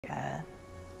heir,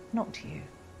 not you.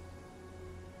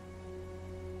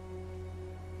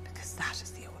 Because that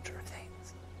is the order of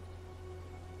things.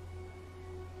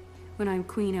 When I'm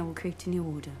queen, I will create a new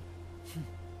order.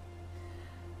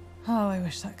 Oh, I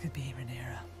wish that could be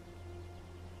Rhaenyra.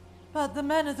 But the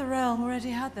men of the realm already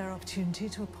had their opportunity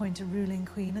to appoint a ruling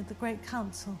queen at the Great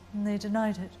Council, and they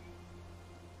denied it.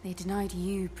 They denied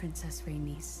you, Princess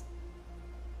Rhaenys.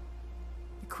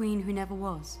 The queen who never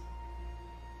was.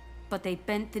 But they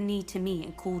bent the knee to me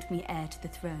and called me heir to the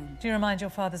throne. Do you remind your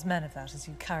father's men of that as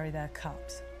you carry their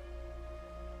cups?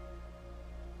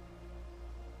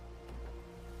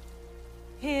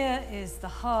 Here is the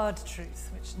hard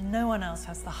truth, which no one else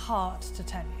has the heart to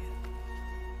tell you.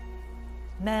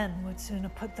 Men would sooner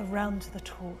put the realm to the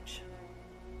torch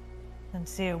than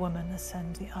see a woman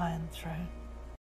ascend the Iron Throne.